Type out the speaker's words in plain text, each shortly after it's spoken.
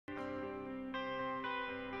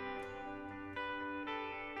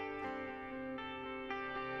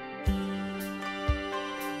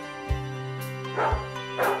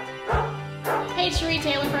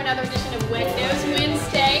Sheri Taylor for another edition of Wet Nose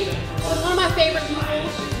Wednesday with one of my favorite people,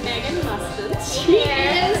 Megan Mustin. She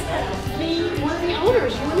is one of the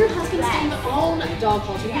owners. You and your husband own Dog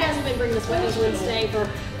Culture. You guys have been bringing this Wet Nose Wednesday for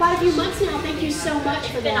quite a few months now. Thank you so much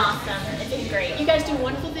for that. It's been awesome. It's been great. You guys do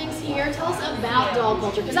wonderful things here. Tell us about Dog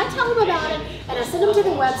Culture, because I tell them about it and I send them to the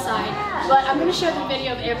website, but I'm going to show the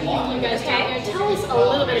video of everything you guys do here. Tell us a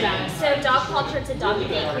little bit about it. So Dog Culture, it's a dog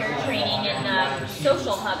daycare training and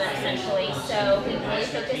social hub essentially. So we really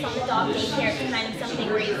focus on the dog daycare. It's kind of something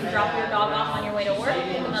where you can drop your dog off on your way to work,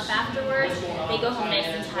 pick them up afterwards. They go home nice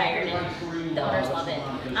and tired, and the owners love it.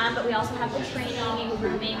 But we also have the training and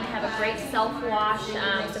grooming. We have a great self-wash.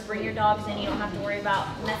 So bring your dogs in. You don't have to worry about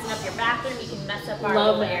messing up your bathroom. You can mess up our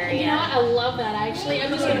little area. You know what? I love that. Actually,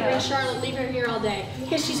 I'm just going to bring Charlotte, leave her here all day,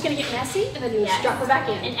 because she's going to get messy, and then you just drop her back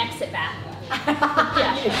in. An exit bath.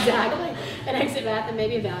 Yeah, exactly. An exit bath and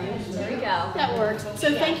maybe a Valium. There we go. That works.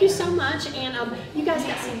 So thank you so much, and you guys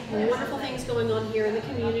got some wonderful things going on here in the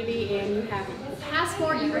community, and you have a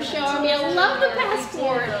passport you were showing me. I love the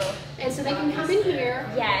passport. And so they can come in here.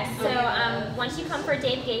 Yes. So once you come for a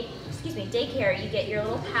daycare, you get your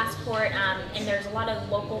little passport, and there's a lot of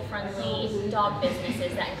local friendly dog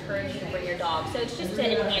businesses that encourage you to bring your dog. So it's just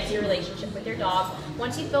to enhance your relationship with your dog.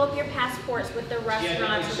 Once you fill up your passports with the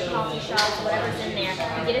restaurants, with the coffee shops, whatever's in there,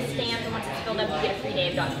 you get a stamp, and once it's filled up, you get a free day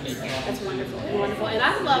of dog daycare. That's wonderful, wonderful. And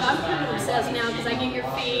I'm kind of obsessed now because I get your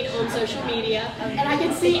feed on social media, and I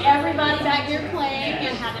can see everybody back here playing.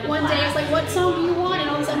 And one day it's like, what song do you want? And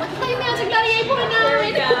all of a sudden, I'm like, play Magic 98.9. There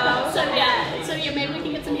we go. So yeah, maybe we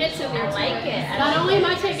can get some hits in there. I like it. Not only am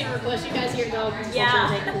I taking requests, you guys here at Dog Culture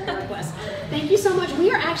taking requests. Thank you so much. We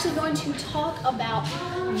are actually going to talk about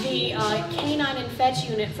the Canine and Fetch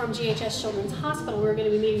unit from GHS Children's Hospital. We're going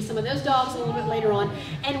to be meeting some of those dogs a little bit later on.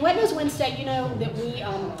 And Wet Nose Wednesday, you know that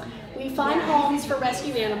we find homes for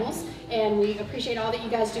rescue animals, and we appreciate all that you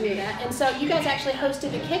guys do with that. And so you guys actually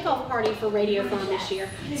hosted the kickoff party for Radiothon this year.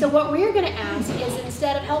 So what we're going to ask is,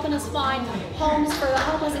 instead of helping us find homes for the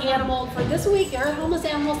homeless animal, for this week there are homeless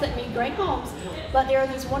animals that need great homes, but there are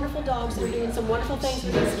these wonderful dogs that are doing some wonderful things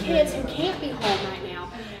for these kids who can't be home right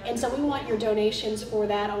now. And so we want your donations for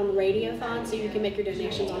that on Radiothon, so you can make your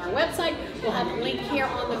donations on our website. We'll have a link here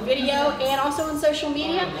on the video and also on social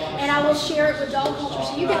media, and I will share it with Dog Culture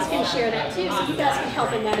so you guys can share that too, so you guys can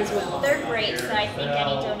help in that as well. They're great, so I think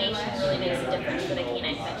any donation really makes a difference for the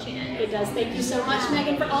Canine Fetch unit. It does. Thank you so much,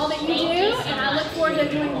 Megan, for all that you do, and I look forward to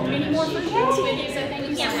doing many more for kids with you, so thank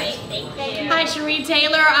you so much. Thank you. Hi, Sheri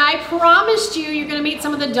Taylor. I promised you're going to meet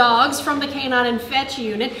some of the dogs from the Canine and Fetch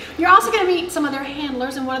unit. You're also going to meet some of their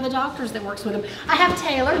handlers and one of the doctors that works with them. I have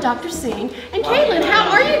Taylor, Dr. Singh, and Katelyn. How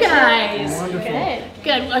are you guys? Wonderful. Good.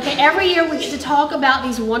 Good. Okay, every year we get to talk about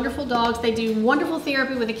these wonderful dogs. They do wonderful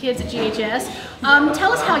therapy with the kids at GHS.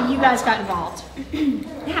 Tell us how you guys got involved.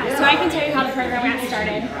 Yeah, so I can tell you how the program got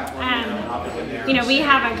started. You know, we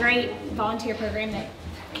have a great volunteer program that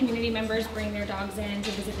community members bring their dogs in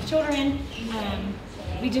to visit the children.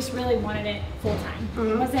 We just really wanted it full time.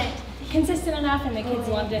 It wasn't consistent enough, and the kids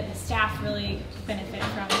loved it. The staff really benefited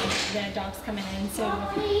from the dogs coming in. So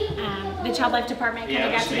the Child Life Department kind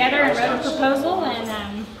of got together and wrote a proposal,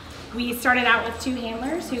 and we started out with 2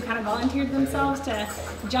 handlers who kind of volunteered themselves to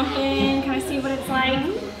jump in, kind of see what it's like.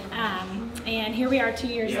 And here we are 2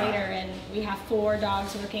 years later, and we have 4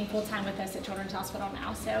 dogs working full-time with us at Children's Hospital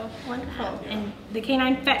now. So wonderful. And the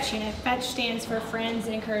Canine Fetch unit, Fetch stands for Friends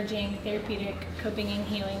Encouraging Therapeutic Coping and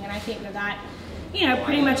Healing, and I think that you know,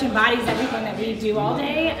 pretty much embodies everything that we do all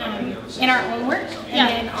day in our own work, and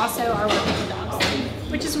then also our work with the dogs.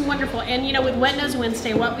 Which is wonderful. And you know, with Wet Nose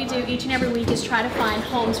Wednesday, what we do each and every week is try to find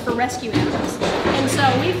homes for rescue animals. And so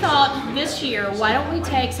we thought this year, why don't we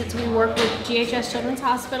take, since we work with GHS Children's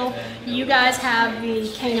Hospital, you guys have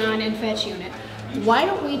the Canine and Fetch unit. Why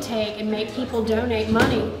don't we take and make people donate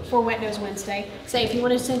money for Wet Nose Wednesday? Say, if you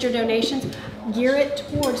want to send your donations, gear it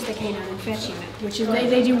towards the Canine and Fetch unit, which is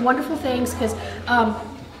they do wonderful things. Because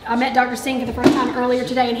I met Dr. Singh for the first time earlier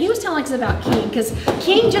today, and he was telling us about King, because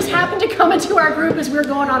King just happened to come into our group as we were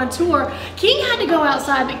going on a tour. King had to go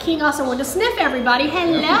outside, but King also wanted to sniff everybody.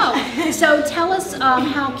 Hello. So tell us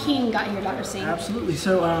how King got here, Dr. Singh. Absolutely.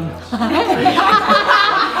 So, what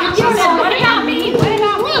about me? What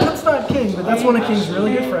about me? That's not King, but that's one of King's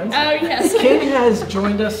really good friends. Oh, yes. King has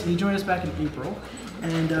joined us. He joined us back in April.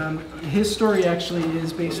 And his story actually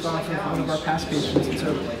is based off of one of our past patients. And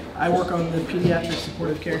so I work on the pediatric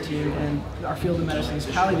supportive care team, and our field of medicine is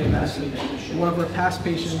palliative medicine. And one of our past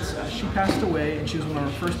patients, she passed away, and she was one of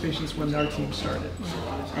our first patients when our team started.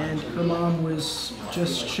 And her mom was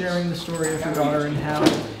just sharing the story of her daughter and how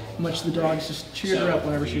much the dogs just cheered her up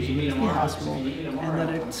whenever she was admitted to the hospital, and that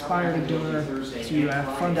it inspired a donor to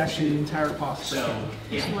fund actually the entire cost for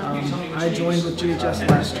Katelyn. I joined with GHS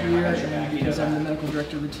last year, and because I'm the medical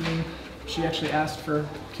director of the team, she actually asked for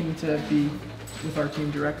King to be with our team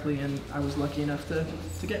directly, and I was lucky enough to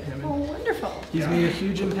get him. Oh, wonderful. He's made a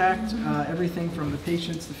huge impact, everything from the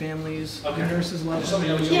patients, the families, the nurses love him.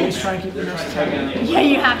 You always try and keep the nurses happy. Yeah,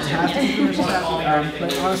 you have to. You have to keep the nurses happy.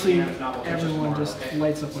 But honestly, everyone just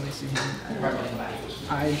lights up when they see him.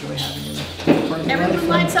 I enjoy having him. Everyone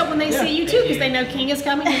lights up when they see you too, because they know King is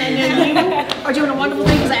coming and they know you are doing a wonderful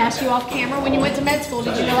thing. Because I asked you off camera when you went to med school,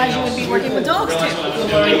 did you realize you would be working with dogs too?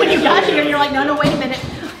 And when you got here, you're like, no, wait a minute.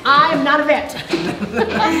 I am not a vet.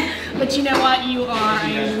 But you know what? You are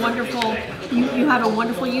a wonderful, you have a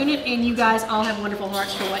wonderful unit, and you guys all have wonderful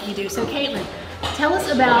hearts for what you do. So Katelyn, tell us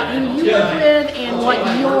about who you work with and what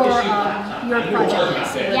your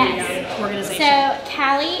project is. Yes. Organization. So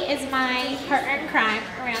Callie is my partner in crime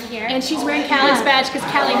around here. And she's wearing Callie's badge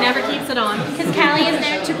because Callie never keeps it on. Because Callie is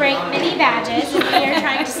known to break many badges, and we are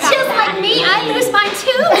trying to stop Just that. like me, I lose mine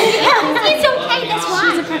too. It's okay, that's why.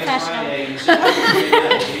 She's a professional.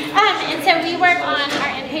 And so we work on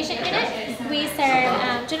our inpatient unit. We serve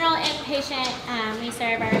general inpatient. We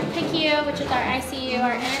serve our PICU, which is our ICU,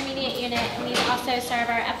 our intermediate unit, and we also serve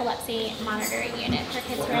our epilepsy monitoring unit for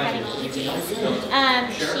kids who are having EEGs.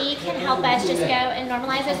 She can help us just go and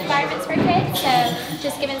normalize those environments for kids. So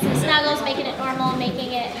just giving some snuggles, making it normal,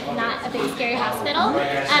 making it not a big scary hospital.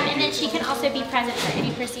 And then she can also be present for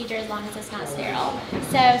any procedure as long as it's not sterile.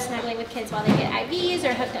 So snuggling with kids while they get IVs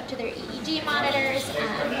or hooked up to their EEG monitors,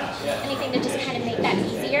 anything to just kind of make that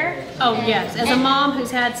easier. Oh yes, as a mom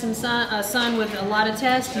who's had a son with a lot of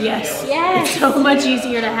tests, yes. Yes. It's so much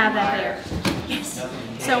easier to have that there. Yes.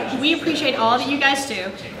 So we appreciate all that you guys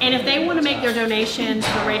do, and if they want to make their donations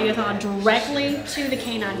for Radiothon directly to the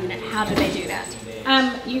Canine unit, how do they do that?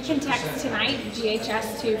 You can text tonight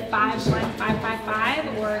GHS to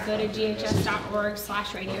 51555 or go to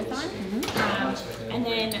ghs.org/radiothon. And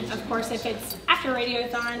then, of course, if it's after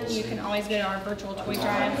Radiothon, you can always go to our virtual toy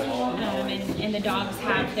drive, and the dogs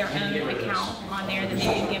have their own account on there that they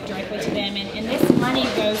can give directly to them. And this money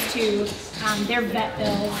goes to their vet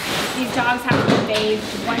bills. These dogs have to be bathed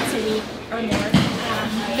once a week or more.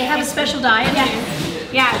 They have a special diet.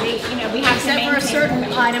 Yeah, we have Except to for a certain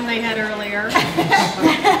item they had earlier.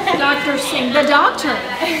 Dr. Singh, the doctor.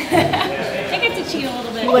 They get to cheat a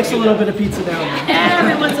little bit. He likes a little bit of pizza down there.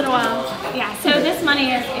 Every once in a while. Yeah, so this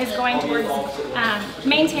money is going towards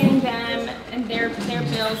maintaining them and their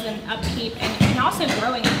bills and upkeep, and also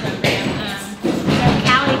growing the program.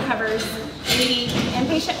 Callie covers 80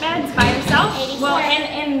 inpatient beds by herself. 84. Well,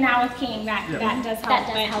 and now with King, that does help. That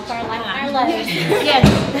does help our life and our loads. Yes.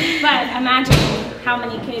 But imagine how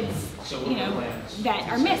many kids, that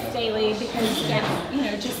are missed daily because,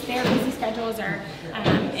 just their busy schedules are,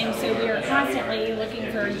 and so we are constantly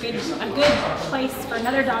looking for a good place for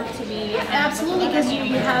another dog to be. Absolutely, because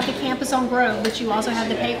you have the campus on Grove, but you also have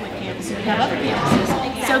the Katelyn campus, and you have other campuses.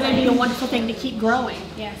 So that'd be a wonderful thing to keep growing.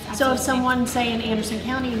 Yes, so if someone, say in Anderson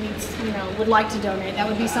County, needs, would like to donate, that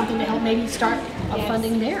would be something to help maybe start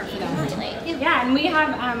funding there for them. Yeah, and we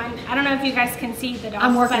have, I don't know if you guys can see the dogs.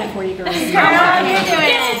 I'm working it for you, girls. You're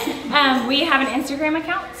doing it. We have an Instagram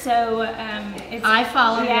account, so it's... I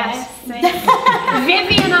follow, yes.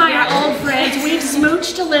 Vivi and I are old friends. We've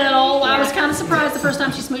smooched a little. I was kind of surprised the first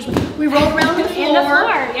time she smooched me. We rolled around the floor. In the floor,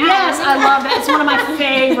 yeah. Yes, I love that. It's one of my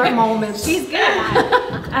favorite moments. She's good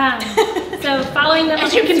at that. So following them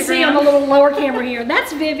As on you can Instagram, see on the little lower camera here,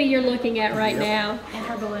 that's Vivi you're looking at right now. and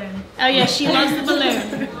her balloon. Oh yeah, she loves the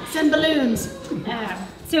balloon. Send balloons.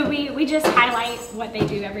 So we just highlight what they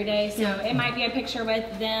do every day. So it might be a picture with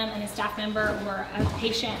them and a staff member or a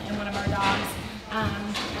patient and one of our dogs.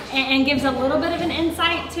 And gives a little bit of an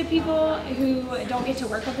insight to people who don't get to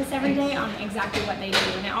work with us every day on exactly what they do.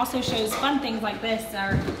 And it also shows fun things like this,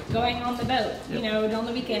 or going on the boat, on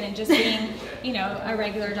the weekend, and just being, a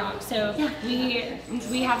regular dog. So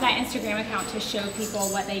we have that Instagram account to show people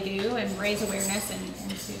what they do and raise awareness and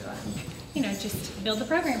to, just build the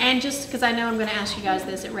program. And just because I know I'm going to ask you guys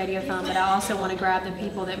this at Radiothon, but I also want to grab the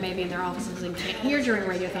people that maybe in their offices and can't hear during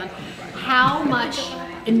Radiothon. How much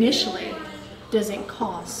initially does it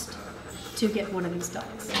cost to get one of these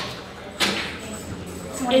dogs?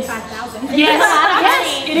 $25,000.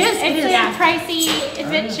 Yes, it is. It's a pricey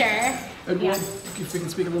adventure. If we can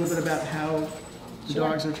speak a little bit about how the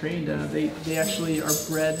dogs are trained, they actually are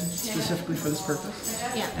bred specifically for this purpose.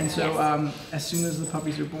 Yeah. And so as soon as the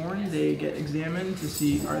puppies are born, they get examined to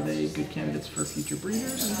see are they good candidates for future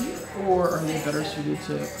breeders, or are they better suited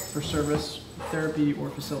for service, therapy, or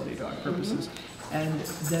facility dog purposes. And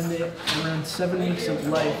then around 7 weeks of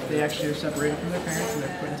life, they actually are separated from their parents and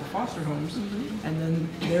they're put into foster homes. And then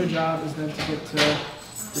their job is then to get to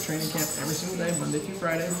the training camp every single day, Monday through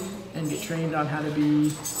Friday, and get trained on how to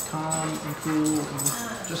be calm and cool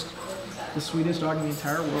and just the sweetest dog in the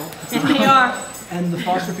entire world. They are. And the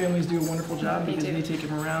foster families do a wonderful job because they take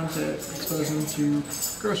them around to expose them to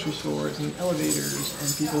grocery stores and elevators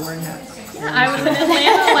and people wearing hats. Yeah, I was in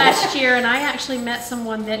Atlanta last year and I actually met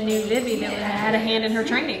someone that knew Vivi that had a hand in her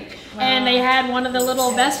training. Wow. And they had one of the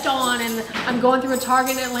little vests on and I'm going through a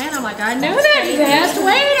Target in Atlanta. I'm like, I know that vest,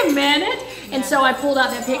 wait a minute. And so I pulled out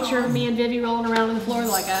that picture of me and Vivi rolling around on the floor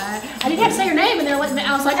like, I didn't have to say her name and they're like,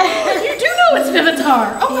 I was like, oh, you do know it's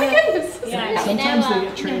Vivitar. Oh my goodness. Yeah. Sometimes they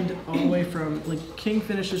get trained all the way from, like King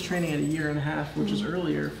finishes training at 1.5 years, which is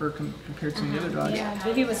earlier compared to some of the other dogs. Yeah,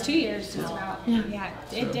 Vivi was 2 years just about. Yeah,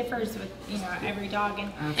 it differs with every dog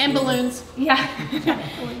and balloons. Yeah,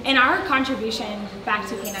 and our contribution back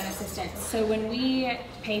to canine assistance. So when we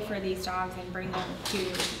pay for these dogs and bring them to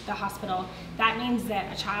the hospital, that means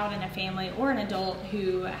that a child in a family or an adult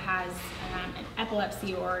who has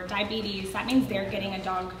epilepsy or diabetes, that means they're getting a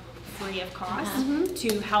dog free of cost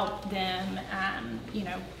to help them,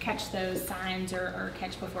 catch those signs or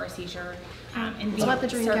catch before a seizure. And that's what the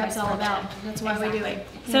Dream Cap's all about. That's why we do it.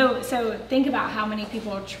 So think about how many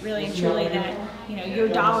people really and truly that your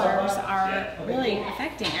dollars are really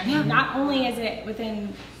affecting. I mean, not only is it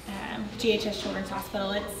within GHS Children's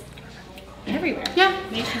Hospital, it's everywhere. Yeah,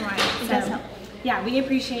 nationwide. It does help. Yeah, we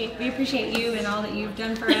appreciate you and all that you've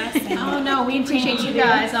done for us. And oh no, we appreciate you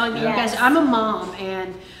guys. You guys. I'm a mom,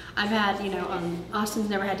 and I've had, Austin's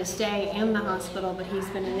never had to stay in the hospital, but he's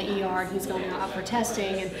been in the ER and he's going out for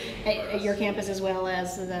testing, and at your campus as well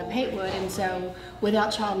as the Patewood. And so,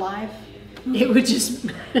 without Child Life, it would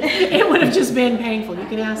have just been painful. You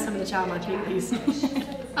can ask some of the Child Life people.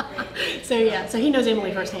 So he knows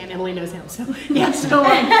Emily firsthand. Emily knows him. So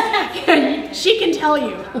she can tell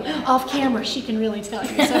you off camera. She can really tell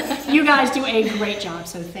you. So you guys do a great job.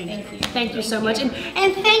 So thank you so much, and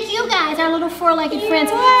thank you guys, our little four-legged friends.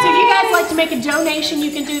 So if you guys like to make a donation,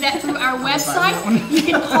 you can do that through our website. You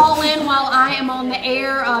can call in while I am on the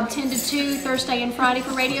air 10 to 2 Thursday and Friday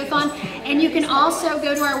for Radiothon, and you can also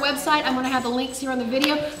go to our website. I'm going to have the links here on the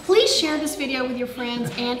video. Please share this video with your friends,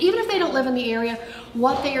 and even if they don't live in the area,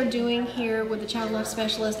 what they are doing here with the Child Life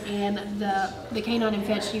Specialist and the Canine and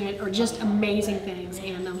Fetch unit are just amazing things,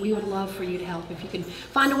 and we would love for you to help. If you can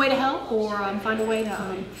find a way to help, or find a way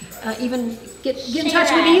to even get in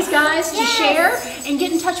touch with these guys to share, and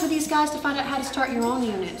get in touch with these guys to find out how to start your own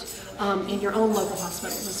unit in your own local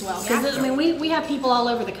hospitals as well. Because we have people all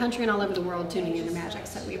over the country and all over the world tuning in to Magic,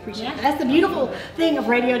 so we appreciate that. That's the beautiful thing of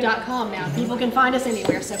radio.com now. People can find us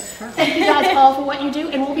anywhere. So thank you guys all for what you do,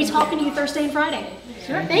 and we'll be talking to you Thursday and Friday.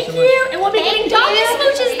 Sure. Thank you. And we'll be getting doggy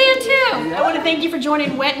smooches then too. I want to thank you for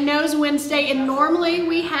joining Wet Nose Wednesday. And normally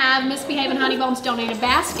we have Misbehaving Honey Bones donate a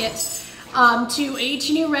basket to each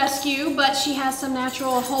new rescue, but she has some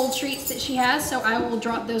natural whole treats that she has, so I will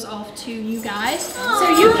drop those off to you guys. Aww. So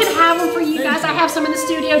you can have them for you guys. I have some in the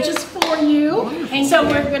studio just for you. And so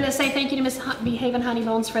we're going to say thank you to Misbehaving Honey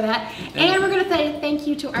Bones for that. And we're going to say thank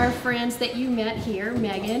you to our friends that you met here,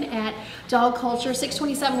 Megan at Dog Culture,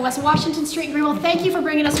 627 West Washington Street in Greenville. Thank you for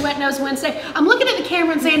bringing us Wet Nose Wednesday. I'm looking at the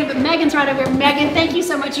camera and saying it, but Megan's right over here. Megan, thank you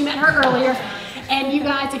so much. You met her earlier. And you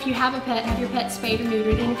guys, if you have a pet, have your pet spayed or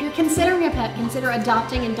neutered. And if you're considering a pet, consider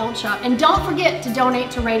adopting and don't shop. And don't forget to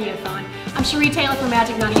donate to Radiothon. I'm Sheri Taylor from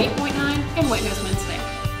Magic 98.9 and Wet Nose Wednesday.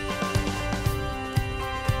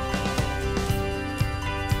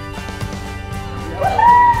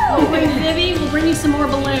 We'll bring Vivi, we'll bring you some more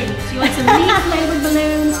balloons. You want some meat-flavored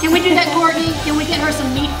balloons? Can we do that, Courtney? Can we get her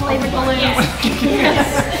some meat-flavored balloons? Yes.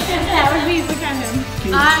 That would be the kind of...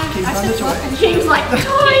 King's like,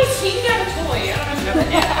 toys! King got a toy.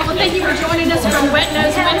 Well, thank you for joining us from Wet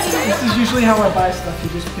Nose Wednesday. This is usually how I buy stuff. You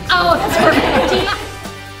just pick stuff. Oh, that's perfect.